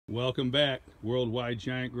Welcome back,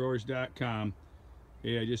 WorldwideGiantGrowers.com.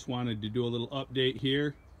 Hey, I just wanted to do a little update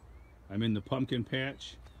here. I'm in the pumpkin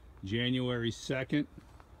patch, January 2nd,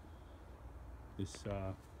 this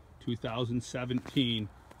 2017.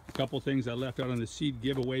 A couple things I left out on the seed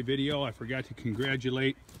giveaway video. I forgot to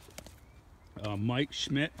congratulate Mike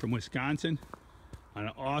Schmidt from Wisconsin on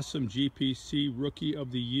an awesome GPC Rookie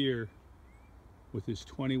of the Year with his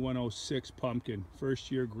 2106 pumpkin.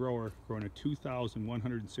 First year grower, growing a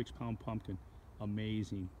 2,106 pound pumpkin.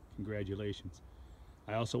 Amazing. Congratulations.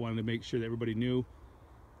 I also wanted to make sure that everybody knew,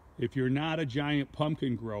 if you're not a giant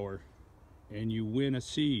pumpkin grower and you win a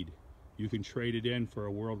seed, you can trade it in for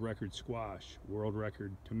a world record squash, world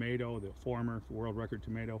record tomato, the former world record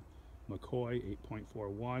tomato, McCoy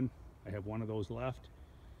 8.41. I have one of those left.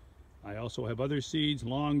 I also have other seeds,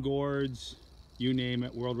 long gourds, you name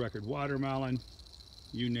it, world record watermelon,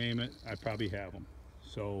 you name it, I probably have them.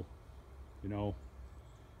 So, you know,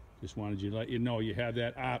 just wanted to let you know you have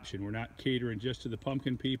that option. We're not catering just to the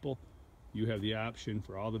pumpkin people. You have the option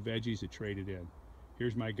for all the veggies to trade it in.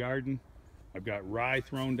 Here's my garden. I've got rye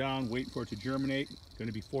thrown down, waiting for it to germinate. It's going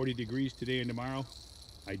to be 40 degrees today and tomorrow.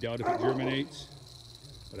 I doubt if it germinates,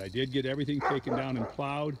 but I did get everything taken down and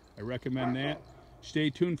plowed. I recommend that. Stay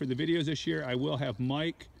tuned for the videos this year. I will have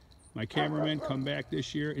Mike, my cameraman, come back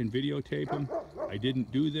this year and videotape them. I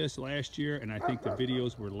didn't do this last year, and I think the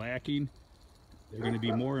videos were lacking. They're going to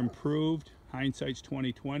be more improved. Hindsight's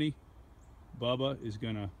 2020. Bubba is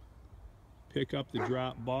going to pick up the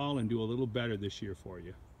drop ball and do a little better this year for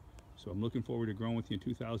you. So I'm looking forward to growing with you in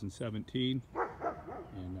 2017,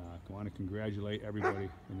 and I want to congratulate everybody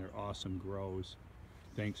in their awesome grows.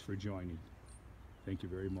 Thanks for joining. Thank you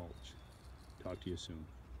very much. Talk to you soon.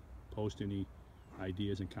 Post any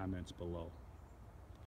ideas and comments below.